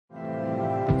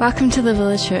Welcome to the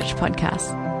Village Church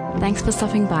podcast. Thanks for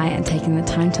stopping by and taking the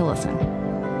time to listen.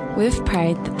 We've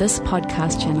prayed that this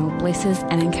podcast channel blesses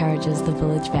and encourages the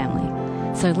Village family.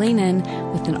 So lean in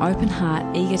with an open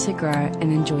heart, eager to grow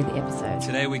and enjoy the episode.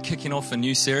 Today we're kicking off a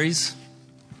new series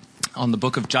on the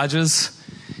book of Judges,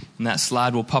 and that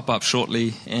slide will pop up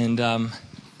shortly. And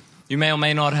you may or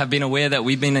may not have been aware that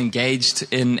we've been engaged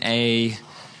in a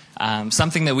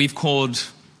something that we've called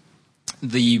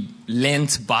the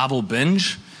Lent Bible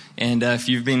Binge. And if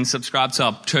you've been subscribed to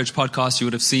our church podcast, you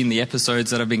would have seen the episodes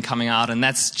that have been coming out. And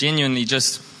that's genuinely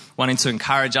just wanting to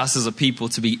encourage us as a people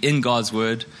to be in God's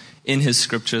Word, in His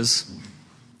Scriptures,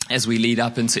 as we lead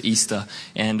up into Easter.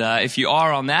 And if you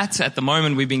are on that, at the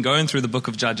moment we've been going through the book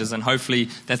of Judges, and hopefully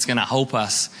that's going to help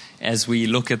us as we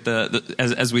look at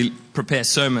as we prepare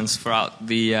sermons throughout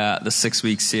the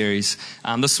 6-week series.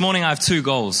 This morning I have two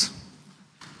goals.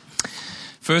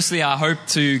 Firstly, I hope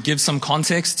to give some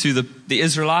context to the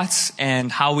Israelites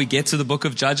and how we get to the book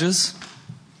of Judges.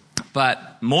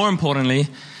 But more importantly,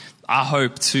 I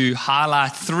hope to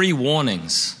highlight three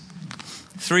warnings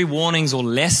or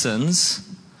lessons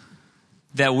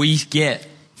that we get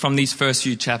from these first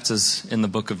few chapters in the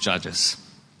book of Judges.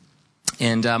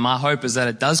 And my hope is that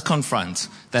it does confront,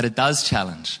 that it does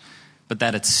challenge, but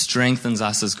that it strengthens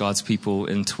us as God's people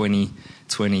in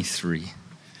 2023.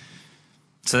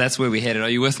 So that's where we're headed. Are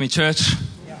you with me, church?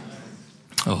 Yeah.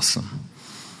 Awesome.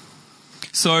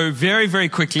 So very, very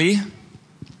quickly,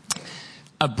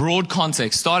 a broad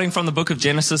context, starting from the book of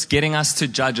Genesis, getting us to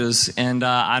Judges. And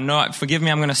I know, forgive me,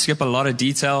 I'm going to skip a lot of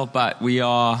detail, but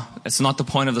it's not the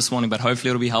point of this morning, but hopefully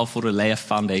it'll be helpful to lay a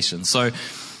foundation. So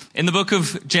in the book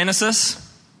of Genesis,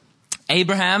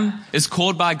 Abraham is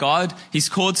called by God. He's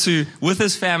called to, with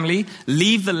his family,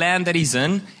 leave the land that he's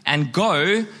in and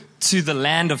go to the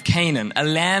land of Canaan, a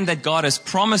land that God has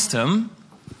promised him.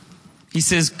 He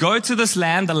says, go to this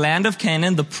land, the land of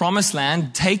Canaan, the promised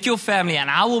land, take your family and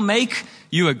I will make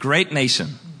you a great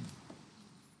nation.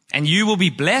 And you will be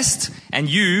blessed and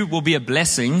you will be a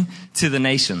blessing to the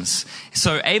nations.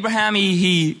 So Abraham,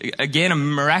 he again,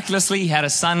 miraculously, he had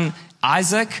a son,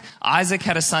 Isaac. Isaac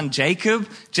had a son, Jacob.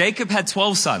 Jacob had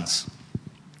 12 sons.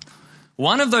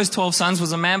 One of those 12 sons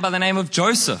was a man by the name of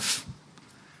Joseph.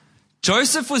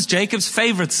 Joseph was Jacob's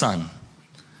favorite son.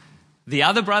 The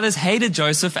other brothers hated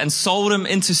Joseph and sold him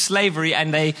into slavery,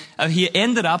 and he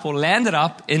landed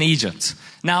up in Egypt.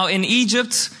 Now in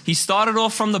Egypt, he started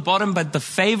off from the bottom, but the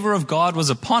favor of God was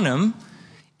upon him,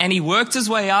 and he worked his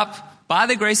way up by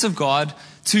the grace of God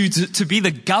to be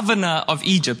the governor of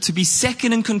Egypt, to be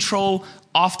second in control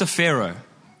after Pharaoh.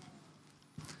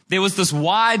 There was this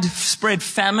widespread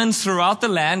famine throughout the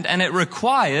land, and it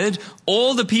required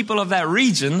all the people of that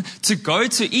region to go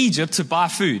to Egypt to buy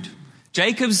food.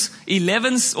 Jacob's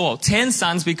 10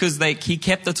 sons, because he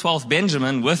kept the 12th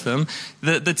Benjamin with him,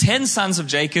 the 10 sons of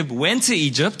Jacob went to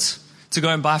Egypt to go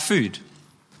and buy food.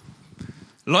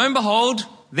 Lo and behold,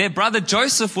 their brother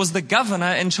Joseph was the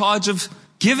governor in charge of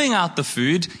giving out the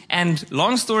food, and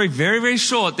long story very, very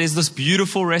short, there's this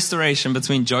beautiful restoration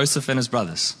between Joseph and his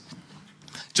brothers.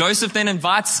 Joseph then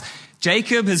invites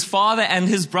Jacob, his father, and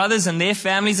his brothers and their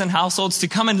families and households to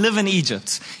come and live in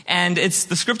Egypt. And the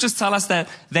scriptures tell us that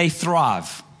they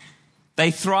thrive. They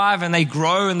thrive and they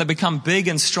grow and they become big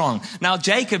and strong. Now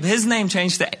Jacob, his name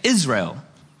changed to Israel.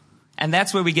 And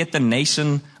that's where we get the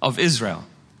nation of Israel.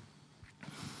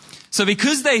 So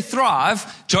because they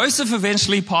thrive, Joseph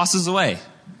eventually passes away.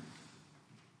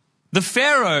 The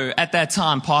Pharaoh at that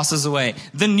time passes away.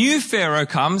 The new Pharaoh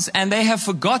comes and they have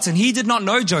forgotten. He did not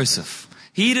know Joseph.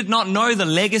 He did not know the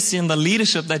legacy and the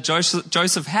leadership that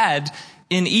Joseph had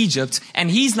in Egypt. And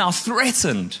he's now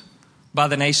threatened by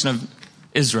the nation of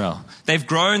Israel. They've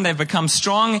grown, they've become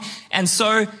strong, and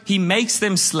so he makes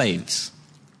them slaves.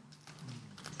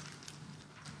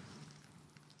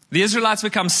 The Israelites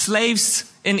become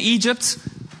slaves in Egypt.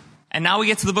 And now we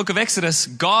get to the book of Exodus.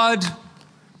 God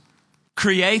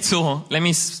creates, or let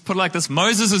me put it like this,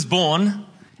 Moses is born,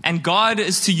 and God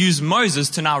is to use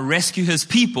Moses to now rescue his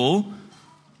people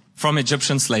from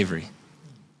Egyptian slavery.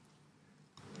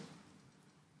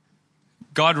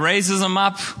 God raises him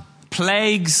up,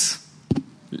 plagues,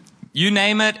 you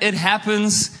name it, it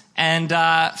happens, and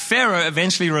Pharaoh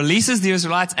eventually releases the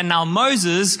Israelites, and now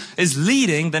Moses is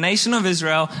leading the nation of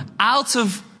Israel out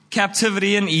of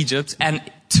captivity in Egypt and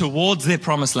towards their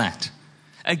promised land.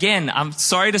 Again, I'm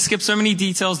sorry to skip so many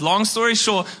details. Long story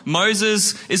short,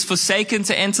 Moses is forsaken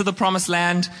to enter the promised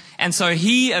land. And so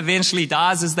he eventually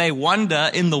dies as they wander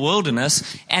in the wilderness.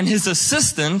 And his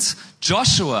assistant,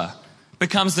 Joshua,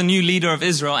 becomes the new leader of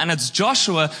Israel. And it's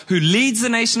Joshua who leads the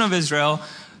nation of Israel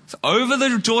over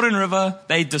the Jordan River.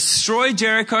 They destroy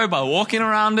Jericho by walking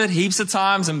around it heaps of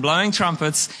times and blowing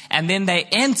trumpets. And then they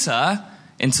enter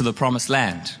into the promised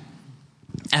land.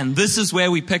 And this is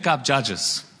where we pick up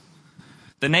Judges.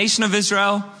 The nation of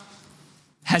Israel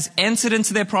has entered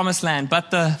into their promised land.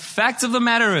 But the fact of the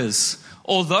matter is,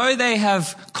 although they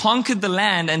have conquered the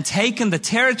land and taken the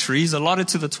territories allotted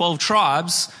to the 12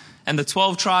 tribes, and the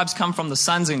 12 tribes come from the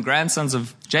sons and grandsons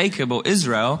of Jacob or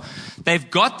Israel, they've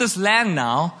got this land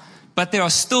now, but there are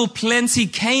still plenty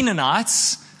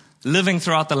Canaanites living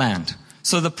throughout the land.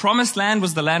 So the promised land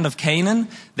was the land of Canaan.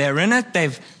 They're in it.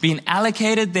 They've been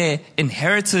allocated their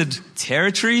inherited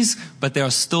territories, but there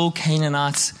are still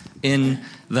Canaanites in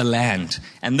the land.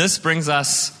 And this brings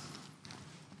us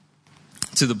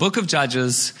to the book of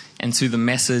Judges and to the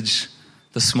message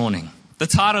this morning. The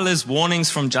title is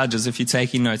Warnings from Judges, if you're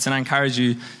taking notes, and I encourage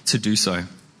you to do so.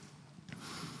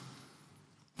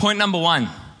 Point number 1,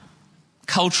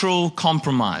 cultural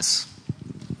compromise.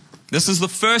 This is the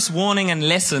first warning and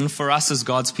lesson for us as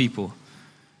God's people.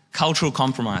 Cultural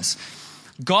compromise.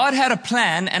 God had a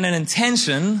plan and an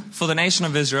intention for the nation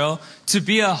of Israel to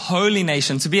be a holy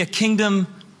nation, to be a kingdom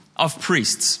of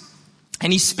priests.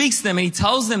 And he speaks to them and he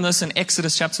tells them this in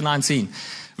Exodus chapter 19,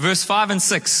 verse 5 and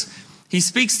 6. He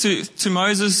speaks to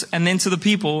Moses and then to the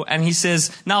people, and he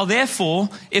says, "Now therefore,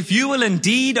 if you will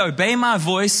indeed obey my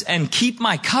voice and keep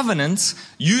my covenants,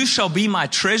 you shall be my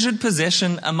treasured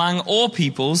possession among all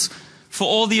peoples, for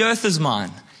all the earth is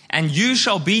mine. And you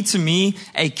shall be to me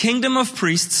a kingdom of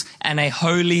priests and a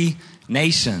holy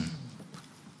nation."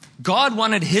 God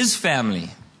wanted his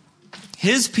family,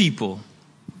 his people,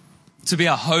 to be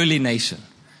a holy nation.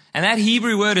 And that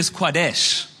Hebrew word is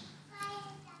Kodesh.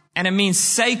 And it means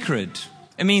sacred.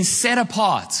 It means set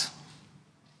apart.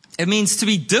 It means to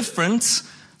be different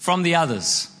from the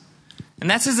others. And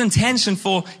that's his intention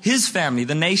for his family,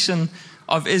 the nation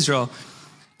of Israel.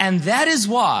 And that is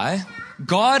why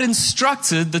God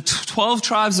instructed the 12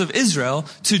 tribes of Israel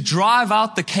to drive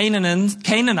out the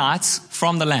Canaanites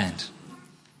from the land.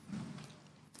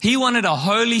 He wanted a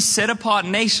holy, set-apart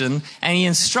nation, and he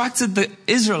instructed the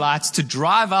Israelites to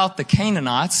drive out the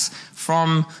Canaanites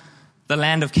from the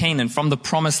land of Canaan, from the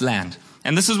promised land.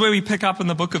 And this is where we pick up in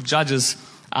the book of Judges.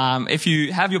 If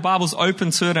you have your Bibles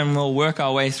open to it, and we'll work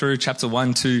our way through chapter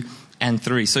 1, 2, and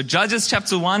 3. So Judges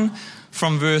chapter 1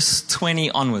 from verse 20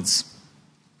 onwards.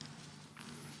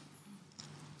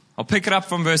 I'll pick it up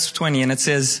from verse 20, and it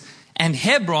says, "And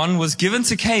Hebron was given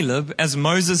to Caleb as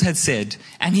Moses had said,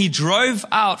 and he drove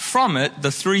out from it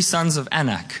the 3 sons of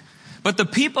Anak. But the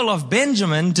people of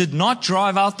Benjamin did not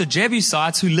drive out the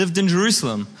Jebusites who lived in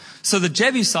Jerusalem. So the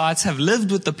Jebusites have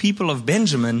lived with the people of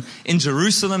Benjamin in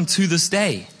Jerusalem to this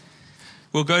day."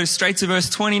 We'll go straight to verse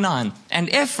 29.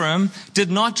 "And Ephraim did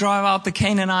not drive out the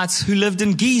Canaanites who lived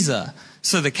in Gezer.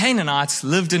 So the Canaanites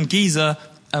lived in Gezer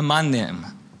among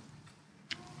them."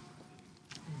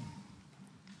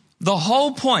 The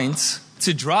whole point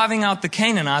to driving out the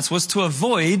Canaanites was to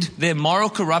avoid their moral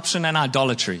corruption and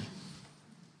idolatry.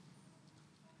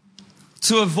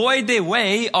 To avoid their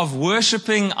way of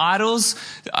worshiping idols,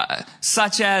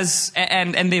 such as,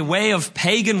 and their way of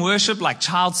pagan worship like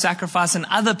child sacrifice and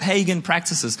other pagan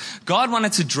practices. God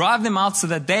wanted to drive them out so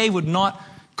that they would not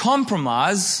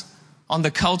compromise on the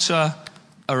culture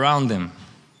around them.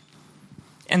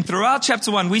 And throughout chapter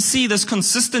 1, we see this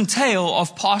consistent tale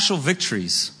of partial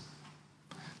victories.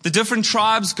 The different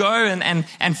tribes go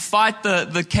and fight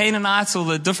the Canaanites or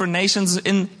the different nations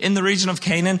in the region of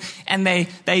Canaan, and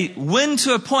they win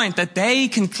to a point that they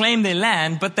can claim their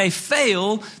land, but they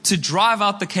fail to drive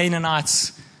out the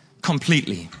Canaanites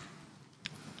completely.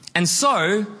 And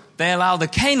so they allow the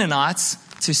Canaanites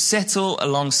to settle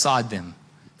alongside them.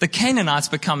 The Canaanites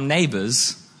become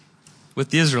neighbors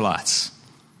with the Israelites.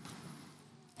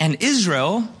 And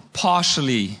Israel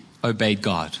partially obeyed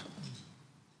God.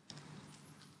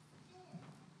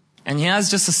 And here's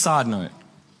just a side note.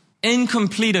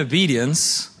 Incomplete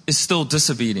obedience is still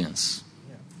disobedience.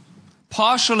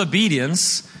 Partial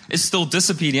obedience is still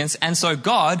disobedience. And so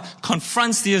God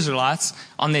confronts the Israelites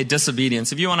on their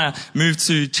disobedience. If you want to move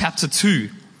to chapter 2,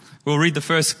 we'll read the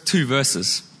first 2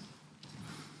 verses.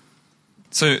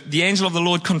 So the angel of the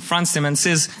Lord confronts them and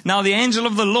says, "Now the angel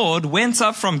of the Lord went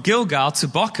up from Gilgal to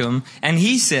Bochum, and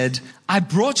he said, I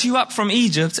brought you up from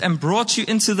Egypt and brought you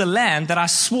into the land that I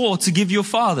swore to give your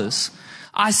fathers.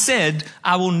 I said,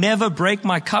 I will never break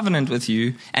my covenant with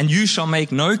you, and you shall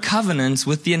make no covenant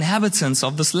with the inhabitants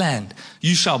of this land.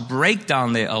 You shall break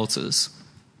down their altars.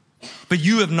 But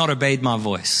you have not obeyed my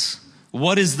voice.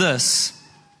 What is this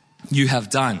you have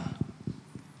done?"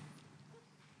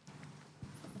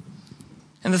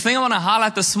 And the thing I want to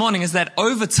highlight this morning is that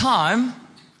over time,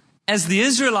 as the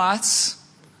Israelites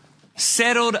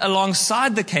settled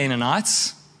alongside the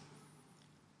Canaanites,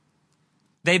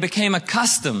 they became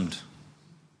accustomed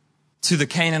to the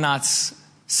Canaanites'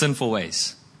 sinful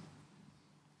ways.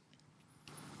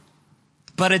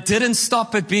 But it didn't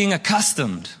stop at being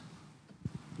accustomed.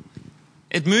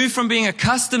 It moved from being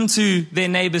accustomed to their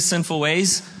neighbors' sinful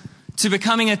ways to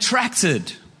becoming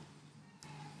attracted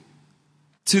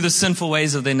to the sinful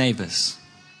ways of their neighbors.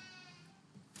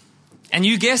 And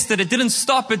you guessed it, it didn't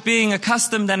stop at being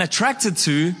accustomed and attracted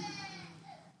to.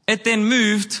 It then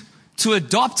moved to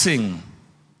adopting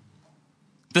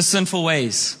the sinful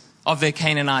ways of their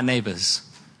Canaanite neighbors.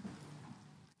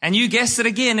 And you guessed it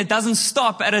again, it doesn't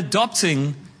stop at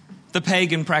adopting the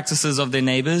pagan practices of their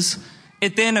neighbors.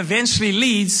 It then eventually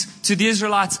leads to the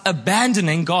Israelites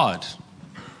abandoning God.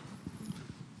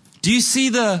 Do you see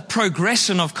the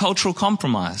progression of cultural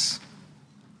compromise?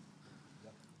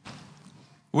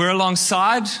 We're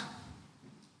alongside,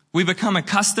 we become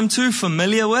accustomed to,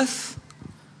 familiar with.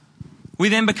 We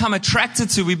then become attracted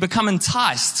to, we become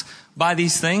enticed by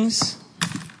these things.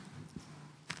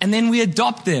 And then we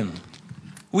adopt them.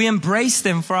 We embrace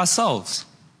them for ourselves.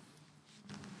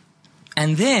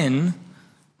 And then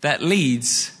that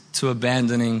leads to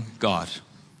abandoning God.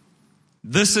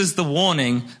 This is the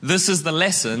warning, this is the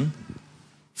lesson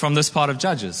from this part of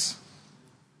Judges.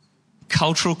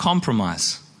 Cultural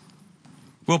compromise.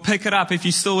 We'll pick it up. If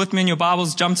you're still with me in your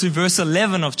Bibles, jump to verse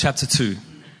 11 of chapter 2.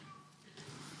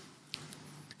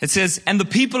 It says, "And the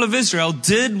people of Israel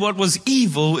did what was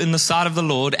evil in the sight of the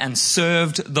Lord and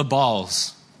served the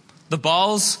Baals." The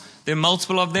Baals, there are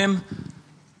multiple of them.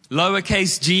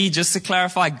 Lowercase g, just to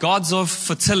clarify, gods of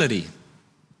fertility.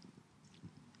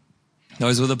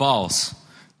 Those were the Baals.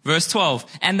 Verse 12,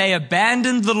 "And they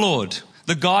abandoned the Lord,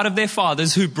 the God of their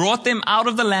fathers, who brought them out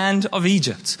of the land of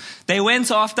Egypt. They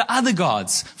went after other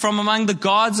gods from among the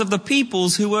gods of the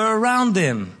peoples who were around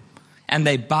them, and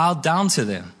they bowed down to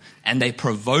them, and they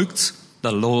provoked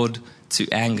the Lord to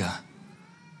anger."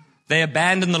 They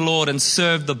abandoned the Lord and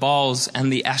served the Baals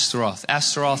and the Ashtaroth.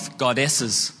 Ashtaroth,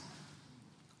 goddesses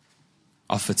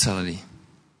of fertility.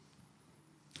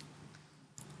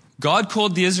 God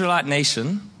called the Israelite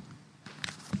nation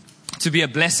to be a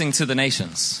blessing to the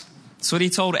nations. That's what he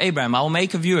told Abraham. "I will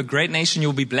make of you a great nation.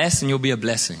 You'll be blessed and you'll be a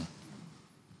blessing."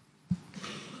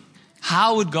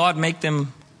 How would God make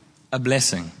them a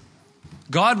blessing?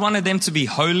 God wanted them to be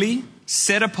holy,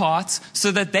 set apart,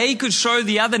 so that they could show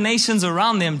the other nations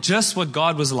around them just what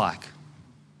God was like.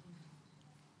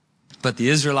 But the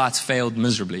Israelites failed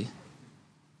miserably.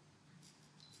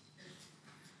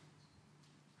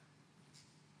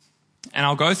 And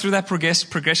I'll go through that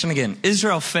progression again.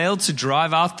 Israel failed to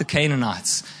drive out the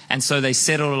Canaanites, and so they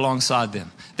settled alongside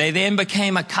them. They then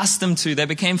became accustomed to, they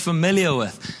became familiar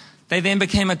with. They then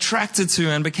became attracted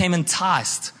to and became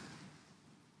enticed.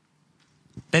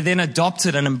 They then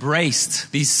adopted and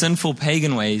embraced these sinful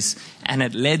pagan ways, and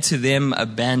it led to them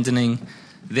abandoning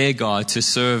their God to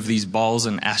serve these Baals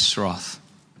and Ashtaroth.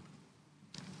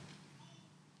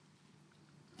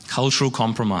 Cultural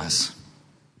compromise.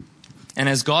 And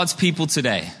as God's people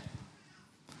today,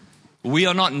 we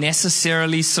are not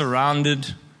necessarily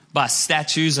surrounded by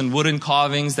statues and wooden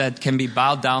carvings that can be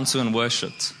bowed down to and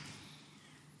worshipped.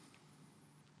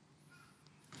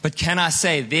 But can I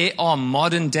say, there are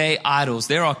modern day idols,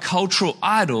 there are cultural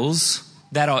idols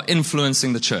that are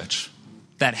influencing the church,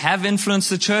 that have influenced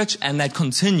the church and that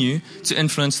continue to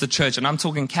influence the church. And I'm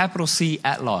talking capital C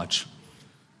at large,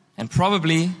 and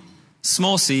probably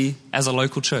small c as a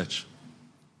local church.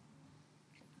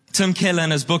 Tim Keller,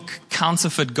 in his book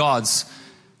Counterfeit Gods,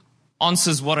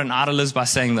 answers what an idol is by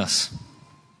saying this: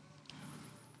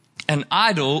 an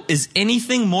idol is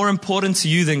anything more important to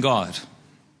you than God.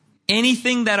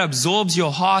 Anything that absorbs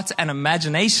your heart and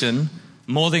imagination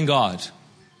more than God.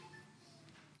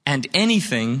 And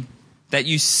anything that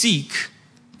you seek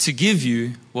to give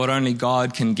you what only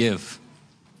God can give.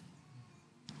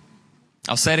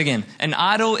 I'll say it again. An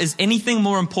idol is anything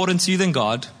more important to you than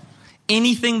God.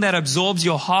 Anything that absorbs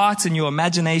your heart and your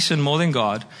imagination more than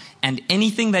God. And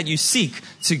anything that you seek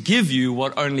to give you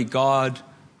what only God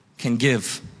can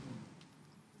give.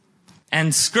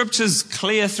 And scripture's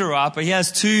clear throughout, but he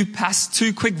has two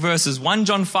quick verses. 1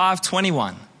 John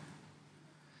 5:21.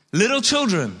 Little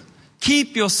children,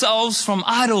 keep yourselves from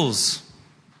idols.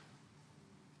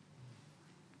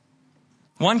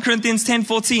 1 Corinthians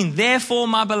 10:14. Therefore,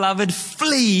 my beloved,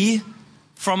 flee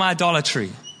from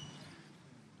idolatry.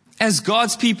 as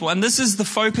God's people, and this is the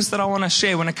focus that I want to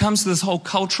share when it comes to this whole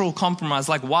cultural compromise,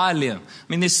 like why, Liam? I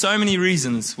mean, there's so many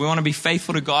reasons. We want to be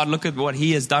faithful to God. Look at what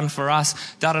He has done for us,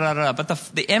 But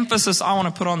the emphasis I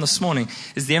want to put on this morning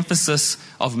is the emphasis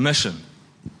of mission.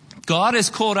 God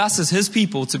has called us as His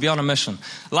people to be on a mission.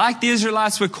 Like the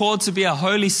Israelites were called to be a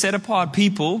holy, set-apart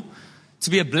people,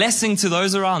 to be a blessing to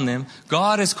those around them,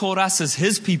 God has called us as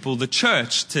His people, the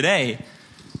church, today,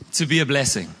 to be a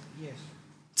blessing.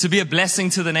 To be a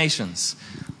blessing to the nations.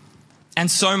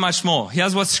 And so much more.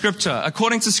 Here's what Scripture,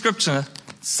 according to Scripture,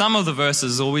 some of the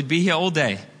verses, or we'd be here all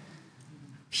day.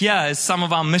 Here is some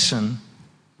of our mission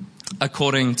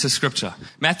according to Scripture.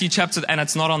 Matthew chapter, and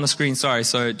it's not on the screen, sorry,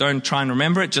 so don't try and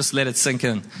remember it, just let it sink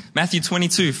in. Matthew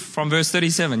 22 from verse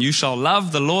 37. You shall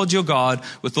love the Lord your God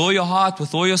with all your heart,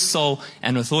 with all your soul,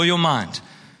 and with all your mind.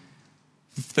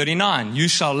 39. You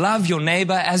shall love your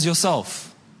neighbor as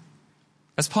yourself.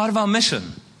 That's part of our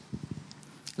mission.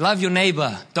 Love your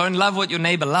neighbor. Don't love what your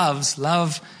neighbor loves.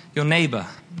 Love your neighbor.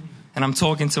 And I'm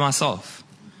talking to myself.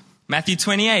 Matthew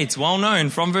 28, well known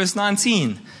from verse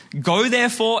 19. Go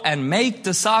therefore and make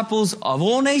disciples of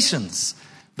all nations,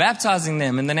 baptizing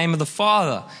them in the name of the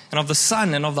Father and of the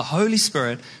Son and of the Holy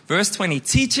Spirit. Verse 20,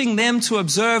 teaching them to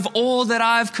observe all that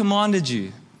I've commanded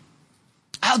you.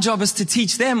 Our job is to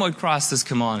teach them what Christ has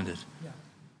commanded.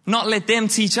 Not let them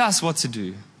teach us what to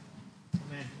do.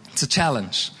 It's a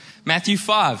challenge. Matthew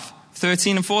 5,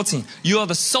 13 and 14. You are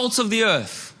the salt of the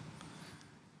earth.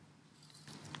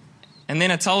 And then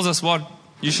it tells us what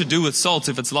you should do with salt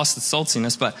if it's lost its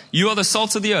saltiness. But you are the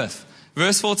salt of the earth.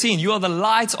 Verse 14. You are the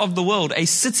light of the world. A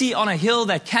city on a hill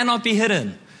that cannot be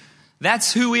hidden.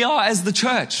 That's who we are as the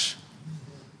church.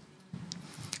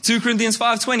 2 Corinthians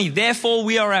 5:20. Therefore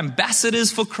we are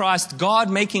ambassadors for Christ,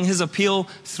 God making His appeal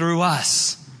through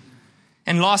us.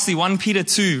 And lastly, 1 Peter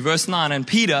 2, verse 9. And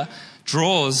Peter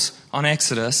draws on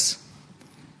Exodus.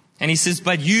 And he says,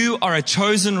 but you are a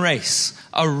chosen race,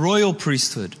 a royal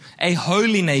priesthood, a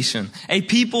holy nation, a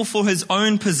people for His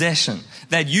own possession,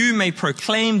 that you may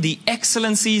proclaim the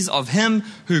excellencies of Him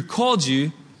who called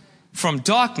you from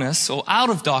darkness or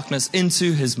out of darkness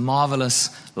into His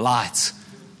marvelous light.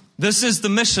 This is the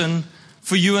mission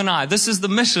for you and I. This is the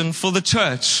mission for the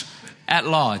church at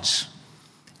large.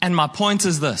 And my point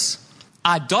is this.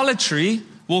 Idolatry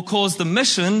will cause the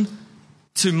mission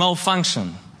to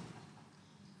malfunction.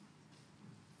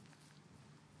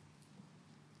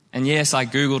 And yes, I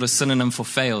Googled a synonym for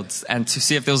failed and to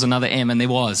see if there was another M, and there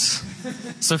was.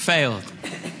 So failed.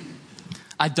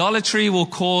 Idolatry will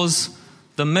cause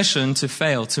the mission to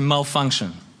fail, to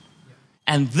malfunction.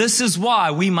 And this is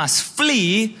why we must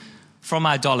flee from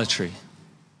idolatry.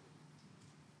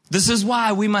 This is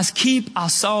why we must keep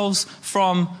ourselves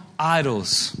from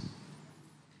idols.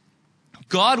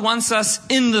 God wants us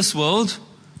in this world,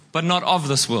 but not of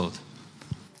this world.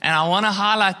 And I want to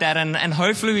highlight that, and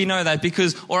hopefully we know that,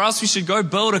 because, or else we should go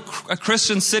build a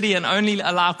Christian city and only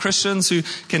allow Christians who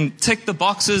can tick the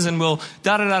boxes and will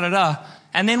da-da-da-da-da.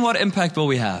 And then what impact will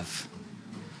we have?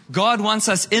 God wants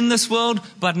us in this world,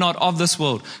 but not of this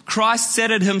world. Christ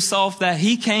said it Himself that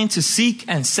He came to seek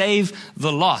and save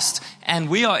the lost. And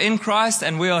we are in Christ,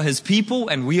 and we are His people,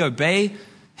 and we obey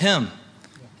Him.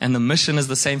 And the mission is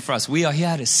the same for us. We are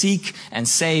here to seek and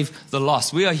save the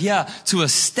lost. We are here to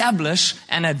establish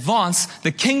and advance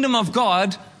the kingdom of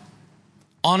God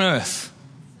on earth.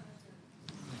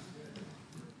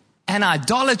 And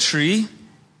idolatry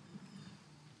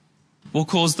will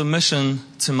cause the mission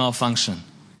to malfunction.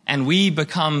 And we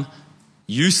become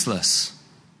useless.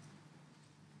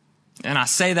 And I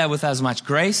say that with as much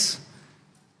grace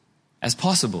as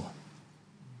possible.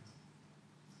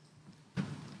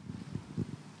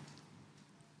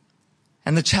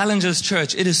 And the challenge is,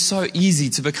 church, it is so easy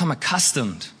to become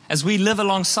accustomed. As we live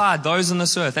alongside those on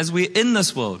this earth, as we're in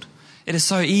this world, it is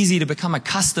so easy to become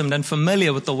accustomed and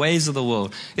familiar with the ways of the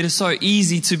world. It is so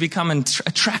easy to become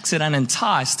attracted and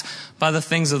enticed by the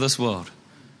things of this world.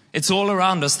 It's all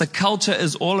around us. The culture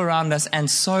is all around us, and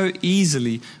so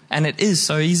easily, and it is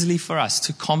so easily for us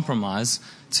to compromise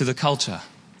to the culture.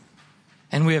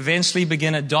 And we eventually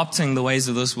begin adopting the ways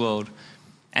of this world.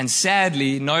 And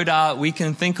sadly, no doubt, we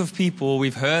can think of people,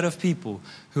 we've heard of people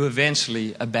who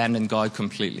eventually abandon God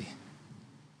completely.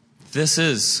 This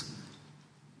is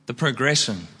the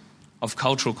progression of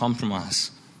cultural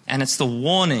compromise. And it's the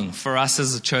warning for us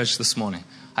as a church this morning.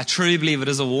 I truly believe it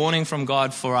is a warning from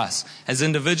God for us as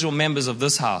individual members of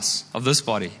this house, of this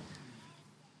body.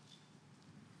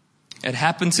 It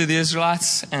happened to the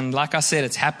Israelites, and like I said,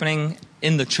 it's happening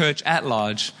in the church at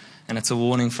large, and it's a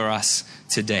warning for us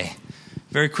today.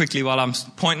 Very quickly,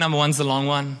 point number 1's the long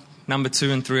one. Number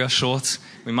 2 and 3 are short.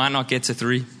 We might not get to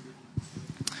 3.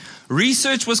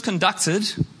 Research was conducted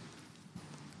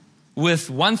with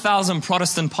 1,000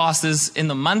 Protestant pastors in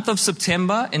the month of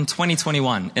September in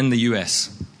 2021 in the US.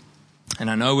 And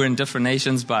I know we're in different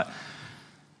nations, but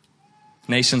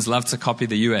nations love to copy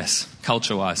the US,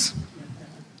 culture-wise.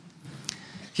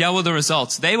 Here were the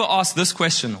results. They were asked this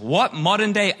question: what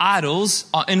modern-day idols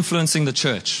are influencing the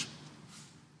church?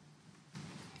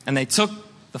 And they took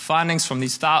the findings from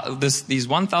these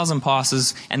 1,000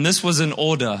 pastors, and this was in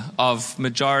order of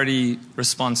majority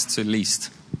response to least.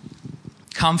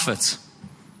 Comfort.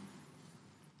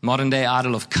 Modern-day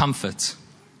idol of comfort.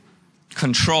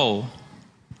 Control.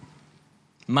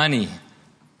 Money.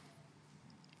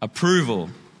 Approval.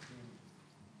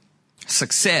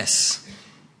 Success.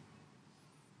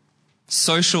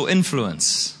 Social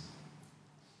influence.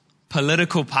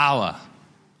 Political power.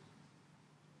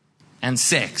 And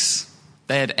sex.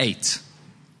 They had 8.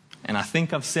 And I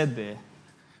think I've said there,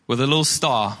 with a little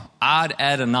star, I'd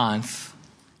add a 9th,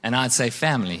 and I'd say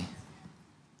family.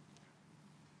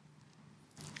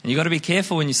 And you've got to be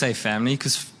careful when you say family,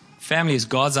 because family is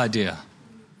God's idea.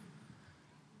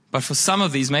 But for some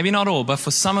of these, maybe not all, but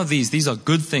for some of these are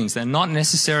good things. They're not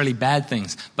necessarily bad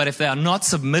things. But if they are not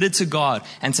submitted to God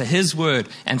and to His word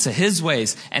and to His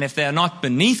ways, and if they are not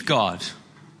beneath God,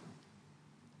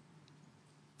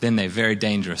 then they're very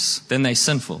dangerous. Then they're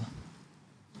sinful.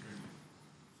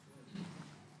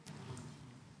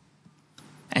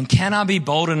 And can I be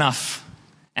bold enough?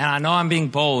 And I know I'm being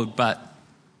bold, but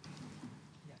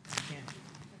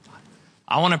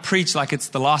I want to preach like it's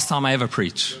the last time I ever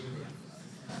preach.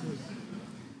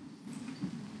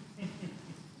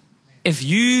 If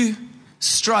you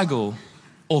struggle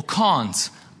or can't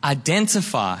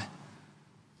identify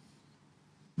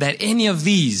that any of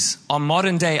these are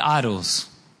modern day idols,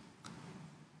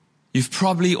 you've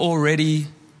probably already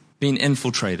been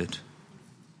infiltrated.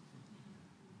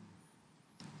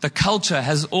 The culture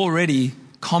has already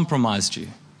compromised you.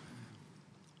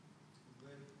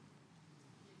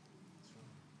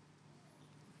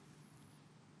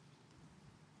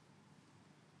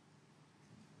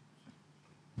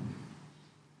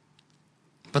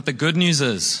 But the good news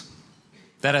is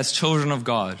that as children of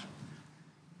God,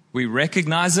 we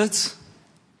recognize it,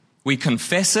 we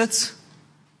confess it,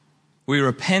 we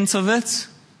repent of it,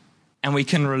 and we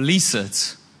can release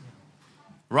it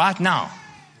right now.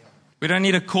 We don't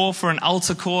need a call for an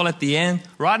altar call at the end.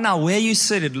 Right now, where you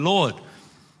sit, Lord,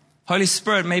 Holy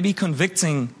Spirit may be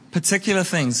convicting particular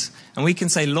things. And we can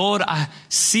say, Lord, I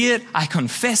see it, I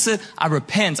confess it, I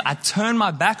repent, I turn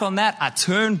my back on that, I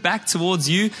turn back towards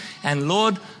you, and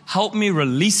Lord, help me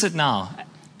release it now.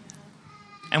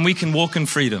 And we can walk in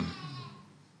freedom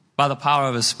by the power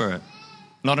of His Spirit,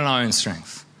 not in our own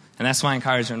strength. And that's my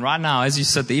encouragement. Right now, as you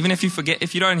sit there, even if you forget,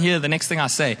 if you don't hear the next thing I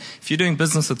say, if you're doing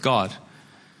business with God,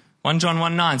 1 John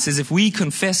 1:9 says, if we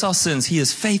confess our sins, He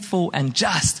is faithful and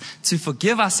just to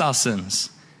forgive us our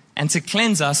sins and to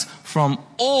cleanse us from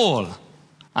all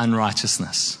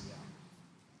unrighteousness.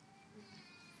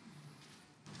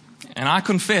 And I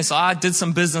confess, I did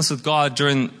some business with God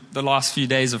during the last few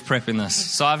days of prepping this.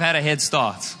 So I've had a head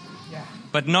start.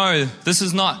 But no, this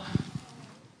is not,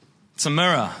 it's a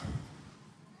mirror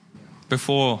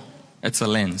before it's a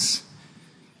lens.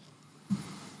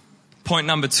 Point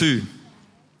number 2,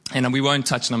 and we won't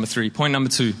touch number 3. Point number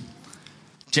 2,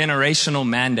 generational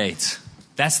mandate.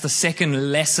 That's the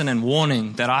second lesson and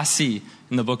warning that I see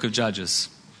in the book of Judges.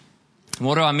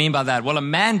 What do I mean by that? Well, a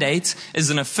mandate is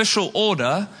an official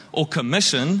order or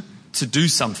commission to do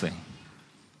something.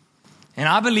 And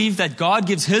I believe that God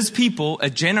gives His people a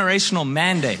generational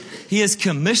mandate. He has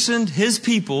commissioned His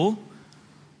people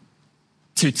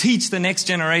to teach the next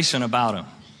generation about Him.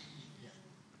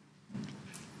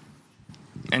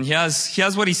 And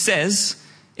here's what He says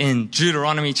in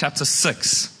Deuteronomy chapter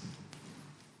 6.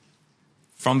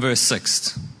 From verse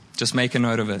 6, just make a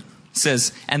note of it. It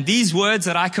says, and these words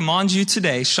that I command you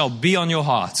today shall be on your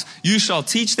heart. You shall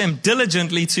teach them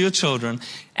diligently to your children,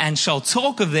 and shall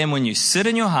talk of them when you sit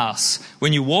in your house,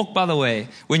 when you walk by the way,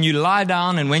 when you lie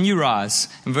down, and when you rise.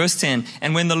 In verse 10,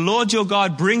 and when the Lord your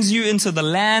God brings you into the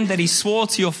land that He swore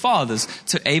to your fathers,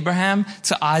 to Abraham,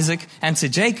 to Isaac, and to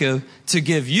Jacob, to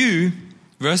give you,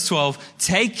 verse 12,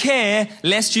 take care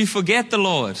lest you forget the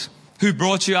Lord, who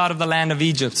brought you out of the land of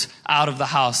Egypt, out of the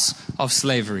house of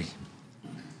slavery.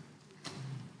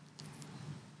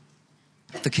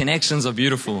 The connections are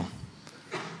beautiful.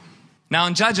 Now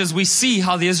in Judges, we see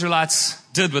how the Israelites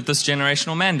did with this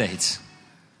generational mandate.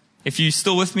 If you're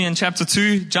still with me in chapter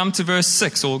 2, jump to verse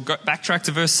 6 or backtrack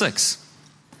to verse 6.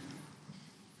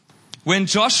 When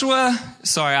Joshua,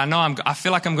 I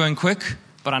feel like I'm going quick,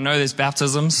 but I know there's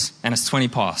baptisms and it's 20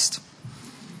 past.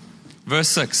 Verse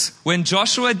 6, when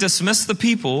Joshua dismissed the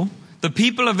people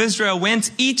of Israel went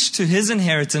each to his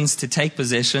inheritance to take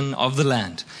possession of the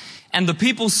land. And the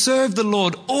people served the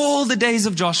Lord all the days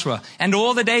of Joshua and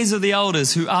all the days of the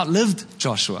elders who outlived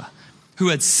Joshua, who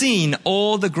had seen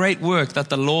all the great work that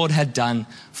the Lord had done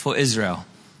for Israel.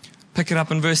 Pick it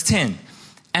up in verse 10.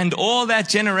 And all that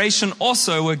generation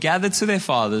also were gathered to their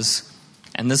fathers.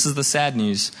 And this is the sad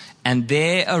news. And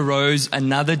there arose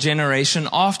another generation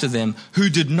after them who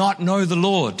did not know the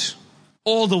Lord,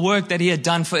 all the work that he had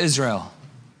done for Israel.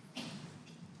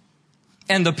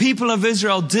 And the people of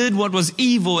Israel did what was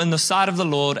evil in the sight of the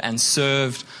Lord and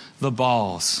served the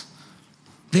Baals.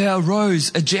 There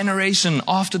arose a generation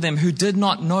after them who did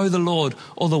not know the Lord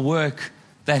or the work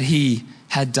that he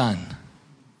had done.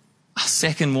 Our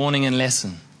second warning and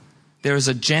lesson. There is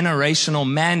a generational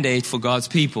mandate for God's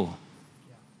people.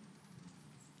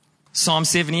 Psalm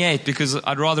 78, because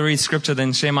I'd rather read scripture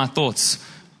than share my thoughts.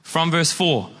 From verse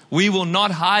 4, we will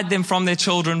not hide them from their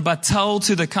children, but tell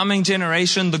to the coming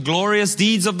generation the glorious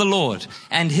deeds of the Lord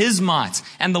and his might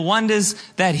and the wonders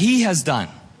that he has done.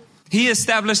 He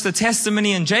established a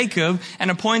testimony in Jacob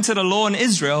and appointed a law in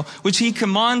Israel, which he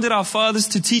commanded our fathers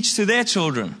to teach to their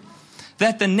children,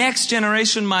 that the next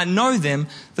generation might know them,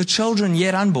 the children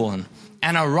yet unborn,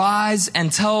 and arise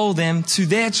and tell them to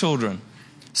their children,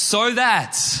 so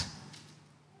that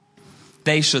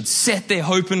they should set their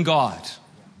hope in God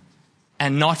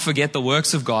and not forget the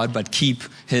works of God, but keep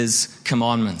his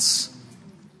commandments.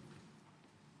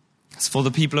 It's for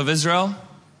the people of Israel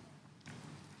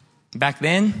back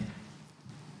then,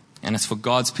 and it's for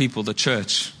God's people, the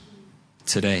church,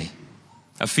 today.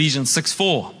 Ephesians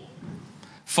 6:4.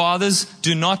 Fathers,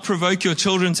 do not provoke your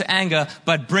children to anger,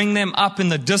 but bring them up in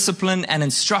the discipline and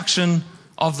instruction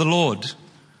of the Lord.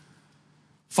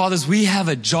 Fathers, we have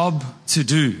a job to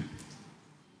do.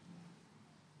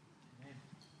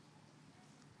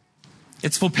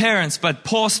 It's for parents, but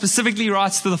Paul specifically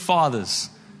writes to the fathers.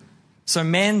 So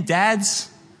men,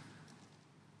 dads,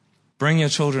 bring your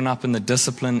children up in the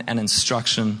discipline and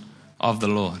instruction of the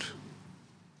Lord.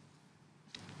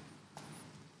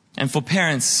 And for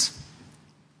parents,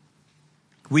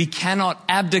 we cannot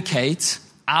abdicate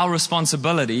our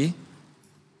responsibility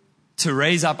to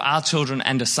raise up our children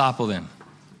and disciple them.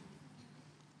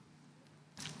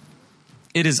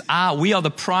 It is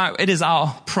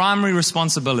our primary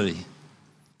responsibility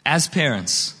as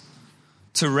parents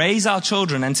to raise our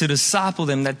children and to disciple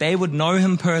them, that they would know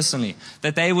him personally,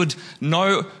 that they would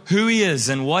know who he is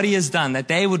and what he has done, that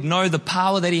they would know the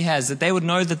power that he has, that they would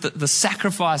know that the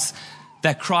sacrifice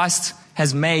that Christ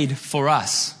has made for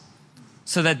us,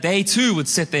 so that they too would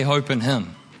set their hope in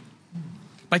him.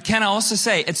 But can I also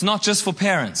say, it's not just for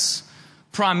parents,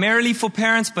 primarily for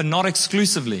parents, but not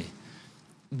exclusively.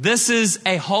 This is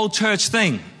a whole church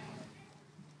thing.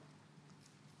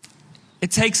 It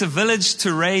takes a village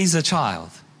to raise a child.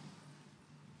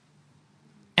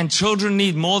 And children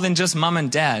need more than just mum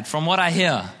and dad. From what I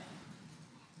hear,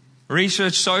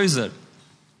 research shows it.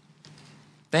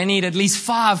 They need at least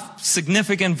 5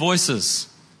 significant voices.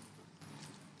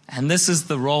 And this is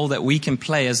the role that we can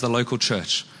play as the local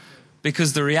church.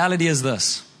 Because the reality is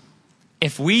this: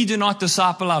 if we do not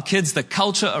disciple our kids, the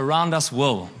culture around us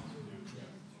will.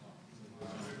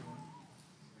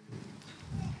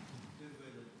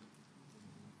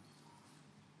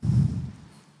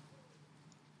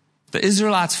 The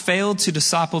Israelites failed to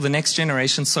disciple the next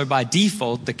generation, so by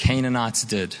default, the Canaanites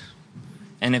did.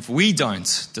 And if we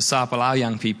don't disciple our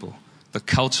young people, the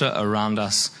culture around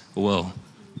us will.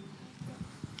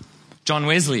 John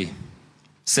Wesley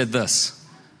said this: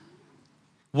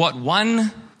 what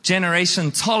one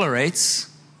generation tolerates,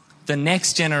 the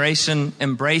next generation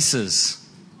embraces.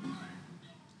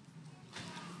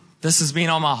 This has been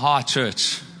on my heart,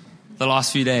 church, the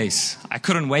last few days. I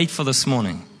couldn't wait for this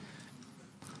morning.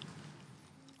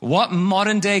 What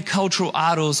modern day cultural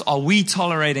idols are we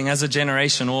tolerating as a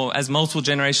generation, or as multiple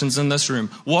generations in this room?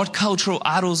 What cultural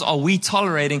idols are we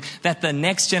tolerating that the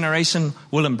next generation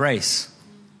will embrace?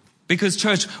 Because,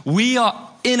 church, we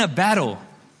are in a battle.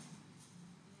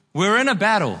 We're in a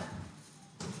battle.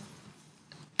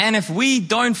 And if we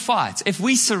don't fight, if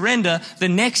we surrender, the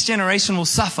next generation will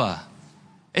suffer.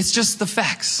 It's just the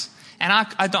facts. And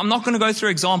I'm not going to go through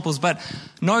examples, but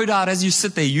no doubt as you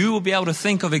sit there, you will be able to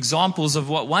think of examples of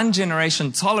what one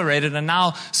generation tolerated and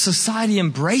now society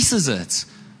embraces it.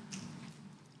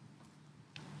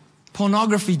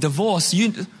 Pornography, divorce,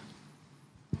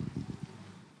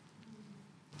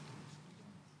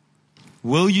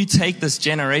 will you take this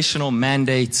generational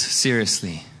mandate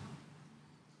seriously?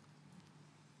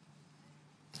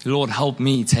 Lord, help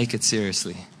me take it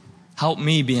seriously. Help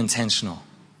me be intentional.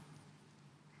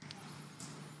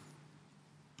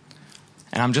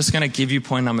 And I'm just going to give you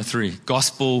point number 3,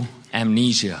 gospel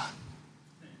amnesia.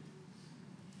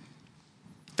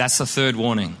 That's the third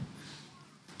warning.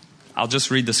 I'll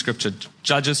just read the scripture.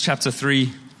 Judges chapter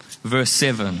 3, verse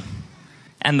 7.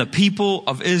 And the people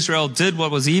of Israel did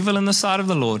what was evil in the sight of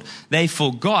the Lord. They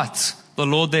forgot the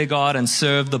Lord their God and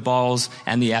served the Baals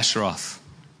and the Asheroth.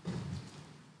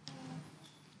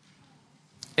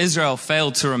 Israel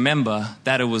failed to remember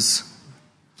that it was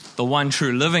the one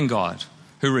true living God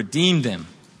who redeemed them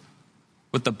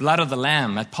with the blood of the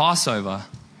Lamb at Passover.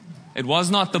 It was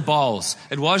not the Baals.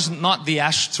 It was not the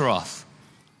Ashtaroth.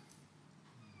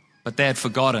 But they had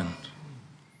forgotten.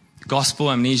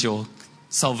 Gospel amnesia, or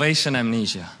salvation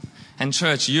amnesia. And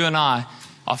church, you and I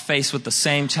are faced with the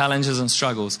same challenges and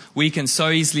struggles. We can so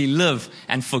easily live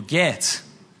and forget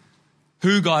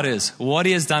who God is, what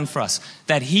He has done for us,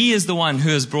 that He is the one who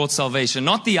has brought salvation,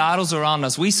 not the idols around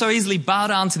us. We so easily bow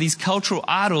down to these cultural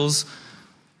idols,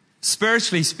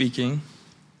 spiritually speaking,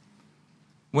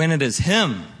 when it is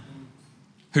Him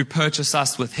who purchased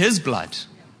us with His blood.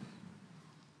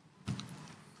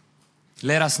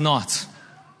 Let us not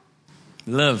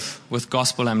live with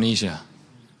gospel amnesia.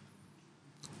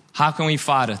 How can we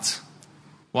fight it?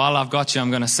 While I've got you, I'm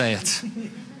going to say it.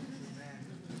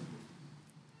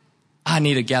 I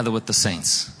need to gather with the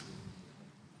saints.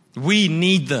 We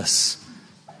need this.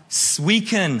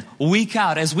 Week in, week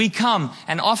out, as we come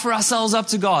and offer ourselves up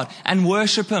to God and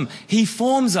worship Him, He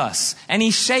forms us and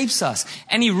He shapes us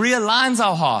and He realigns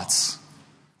our hearts.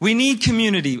 We need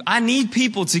community. I need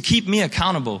people to keep me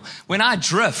accountable. When I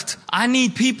drift, I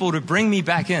need people to bring me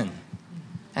back in.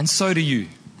 And so do you.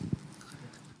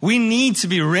 We need to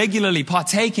be regularly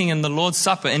partaking in the Lord's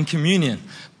Supper in communion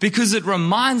because it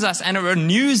reminds us and it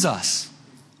renews us.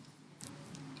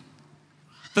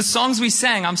 The songs we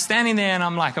sang, I'm standing there and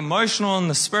I'm like emotional and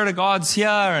the Spirit of God's here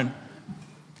and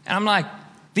I'm like,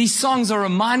 these songs are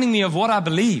reminding me of what I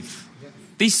believe.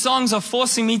 These songs are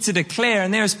forcing me to declare,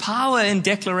 and there is power in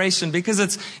declaration because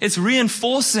it's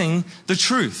reinforcing the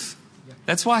truth.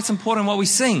 That's why it's important what we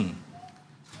sing.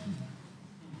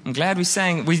 I'm glad we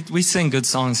sing good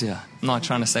songs here. I'm not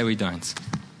trying to say we don't.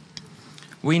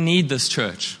 We need this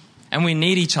church, and we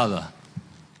need each other.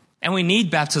 And we need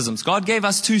baptisms. God gave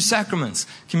us 2 sacraments,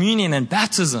 communion and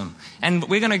baptism. And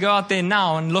we're going to go out there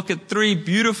now and look at 3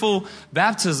 beautiful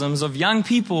baptisms of young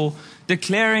people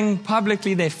declaring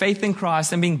publicly their faith in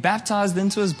Christ and being baptized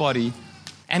into His body.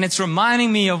 And it's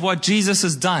reminding me of what Jesus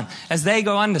has done. As they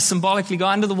symbolically go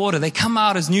under the water, they come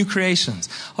out as new creations.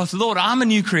 Oh, Lord, I'm a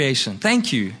new creation.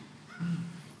 Thank you.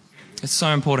 It's so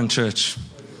important, church.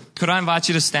 Could I invite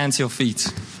you to stand to your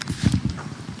feet?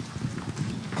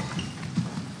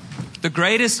 The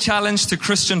greatest challenge to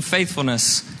Christian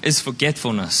faithfulness is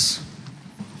forgetfulness.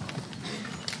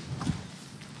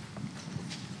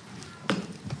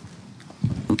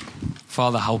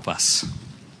 Father, help us.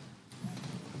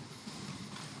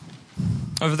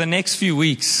 Over the next few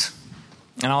weeks,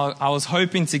 and I was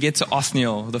hoping to get to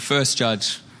Othniel, the first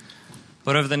judge,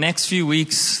 but over the next few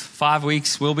weeks, 5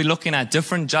 weeks, we'll be looking at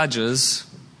different judges,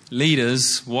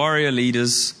 leaders, warrior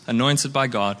leaders, anointed by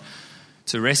God,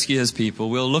 to rescue His people.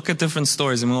 We'll look at different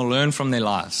stories and we'll learn from their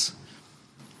lives.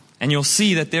 And you'll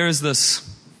see that there is this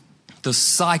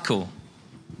cycle.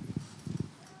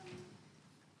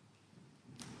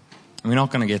 And we're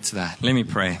not going to get to that. Let me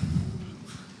pray.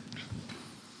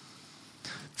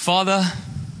 Father,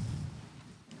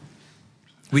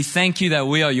 we thank You that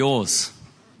we are Yours.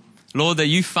 Lord, that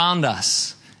You found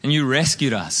us and You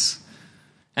rescued us.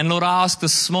 And Lord, I ask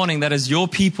this morning that as Your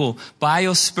people, by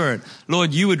Your Spirit,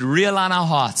 Lord, You would realign our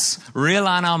hearts,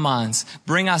 realign our minds,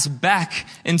 bring us back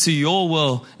into Your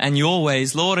will and Your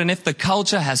ways. Lord, and if the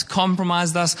culture has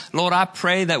compromised us, Lord, I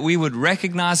pray that we would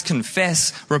recognize,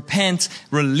 confess, repent,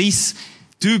 release,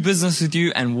 do business with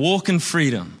You and walk in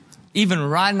freedom. Even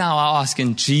right now, I ask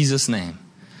in Jesus' name.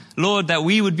 Lord, that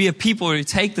we would be a people who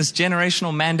take this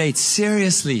generational mandate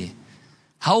seriously.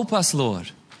 Help us,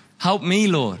 Lord. Help me,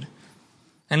 Lord.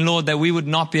 And Lord, that we would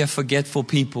not be a forgetful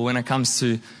people when it comes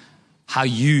to how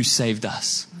You saved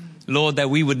us. Lord, that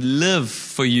we would live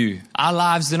for You. Our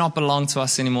lives do not belong to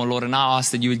us anymore, Lord. And I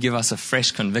ask that You would give us a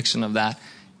fresh conviction of that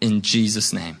in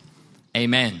Jesus' name.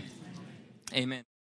 Amen. Amen.